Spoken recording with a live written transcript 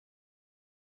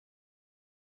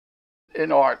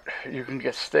In art, you can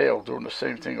get stale doing the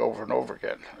same thing over and over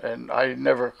again, and I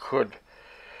never could.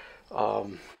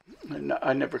 Um,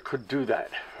 I never could do that.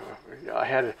 I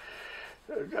had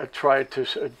I tried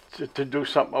to do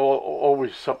something,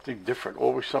 always something different,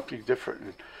 always something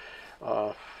different,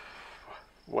 and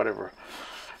whatever.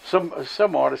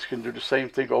 Some artists can do the same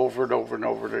thing over and over and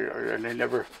over, and they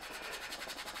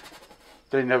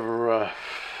never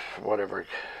whatever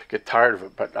get tired of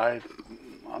it. But I'm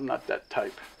not that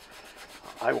type.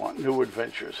 I want new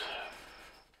adventures.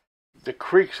 The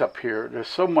creeks up here, there's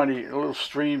so many little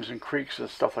streams and creeks and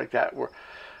stuff like that where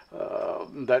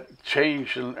that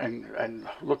change and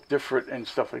look different and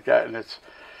stuff like that, and it's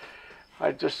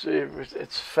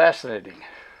fascinating.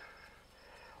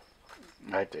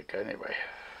 I think anyway.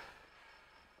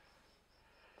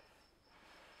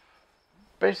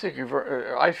 Basically,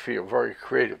 I feel very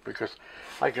creative because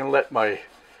I can I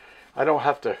don't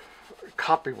have to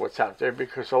copy what's out there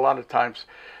because a lot of times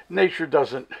nature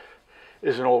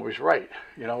isn't always right.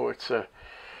 You know, it's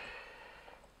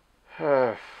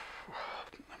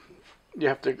you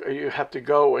have to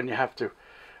go and you have to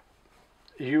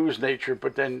use nature,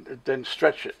 but then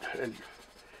stretch it. And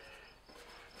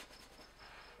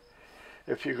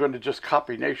if you're going to just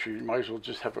copy nature, you might as well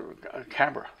just have a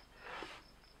camera.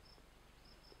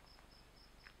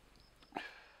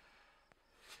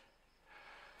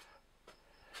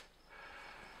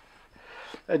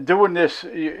 And doing this,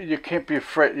 you can't be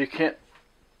afraid. You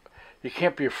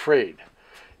can't be afraid.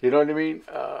 You know what I mean?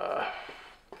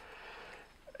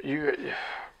 You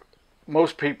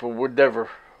most people would never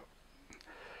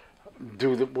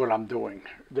do what I'm doing.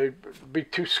 They'd be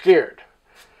too scared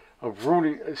of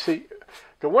ruining. See,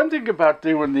 the one thing about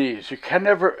doing these, you can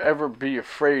never ever be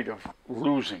afraid of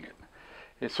losing it.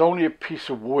 It's only a piece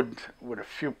of wood with a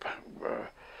few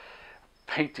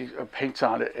paints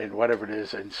on it and whatever it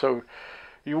is, and so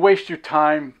you waste your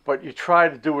time, but you try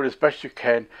to do it as best you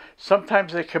can.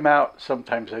 Sometimes they come out,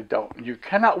 sometimes they don't. You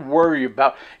cannot worry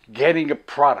about getting a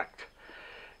product.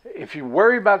 If you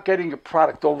worry about getting a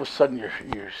product, all of a sudden you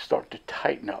start to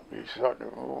tighten up. You start to,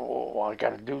 oh, I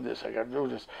got to do this. I got to do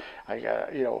this. I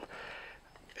got, you know,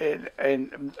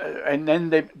 and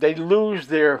then they lose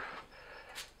their.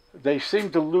 They seem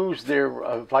to lose their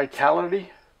vitality.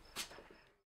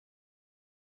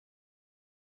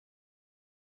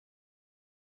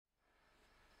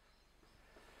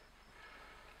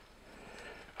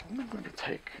 I'm going to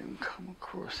take and come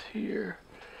across here.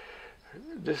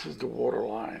 This is the water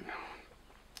line.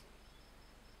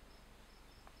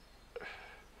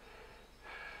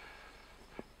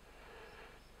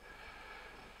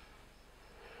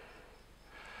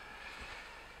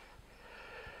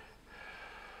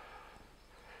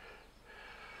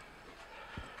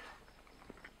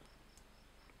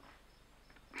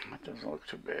 That doesn't look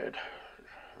too bad.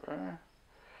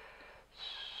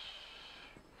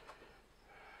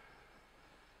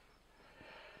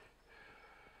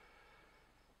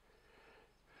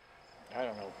 I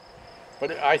don't know.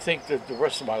 But I think that the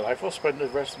rest of my life, I'll spend the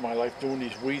rest of my life doing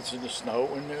these weeds in the snow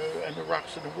and the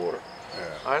rocks in the water.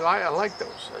 Yeah. I like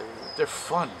those. They're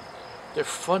fun. They're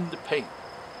fun to paint.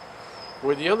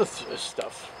 Where the other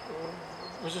stuff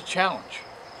was a challenge.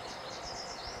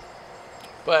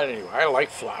 But anyway, I like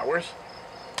flowers.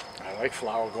 I like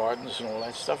flower gardens and all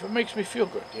that stuff. It makes me feel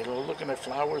good. You know, looking at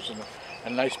flowers and a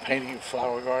nice painting of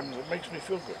flower gardens, it makes me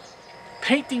feel good.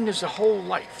 Painting is a whole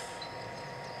life.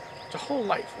 The whole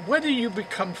life. Whether you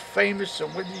become famous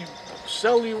and whether you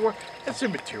sell your work, that's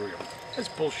immaterial. That's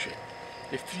bullshit.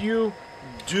 If you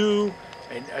do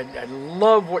and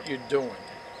love what you're doing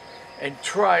and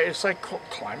try, it's like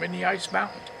climbing the ice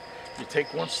mountain. You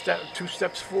take one step, 2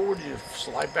 steps forward, you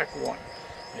slide back one.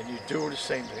 And you do the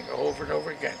same thing over and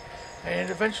over again. And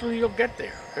eventually you'll get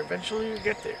there. Eventually you'll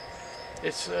get there.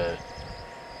 It's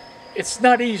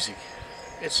not easy.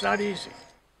 It's not easy.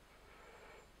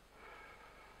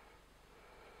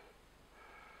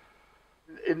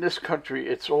 In this country,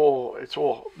 it's all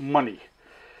money.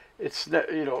 It's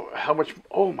not, you know, how much.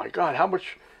 Oh my God, how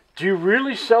much do you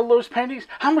really sell those paintings?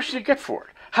 How much do you get for it?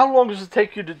 How long does it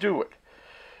take you to do it?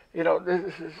 You know,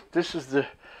 this is the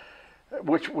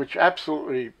which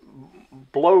absolutely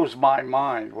blows my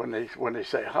mind when they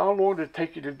say, how long did it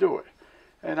take you to do it?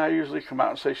 And I usually come out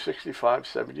and say 65,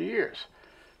 70 years.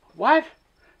 What?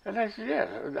 And I said, yeah.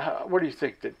 What do you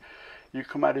think, that you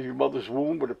come out of your mother's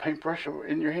womb with a paintbrush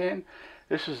in your hand?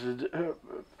 This is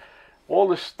all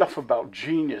this stuff about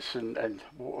genius and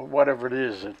whatever it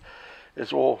is.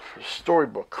 It's all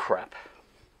storybook crap.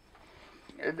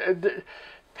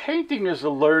 Painting is a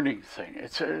learning thing.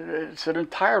 It's an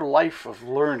entire life of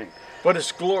learning. But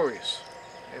it's glorious.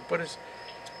 But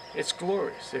it's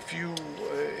glorious. If you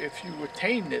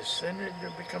attain this, then it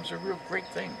becomes a real great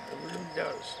thing. It really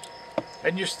does.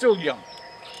 And you're still young.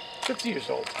 50 years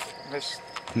old. That's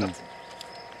nothing.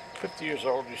 50 years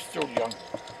old, you're still young.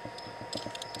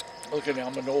 Look at me,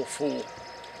 I'm an old fool.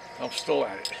 I'm still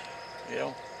at it, you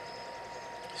know?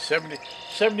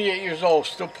 78 years old,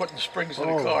 still putting springs in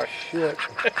the car. Oh, shit.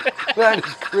 That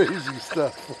is crazy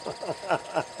stuff.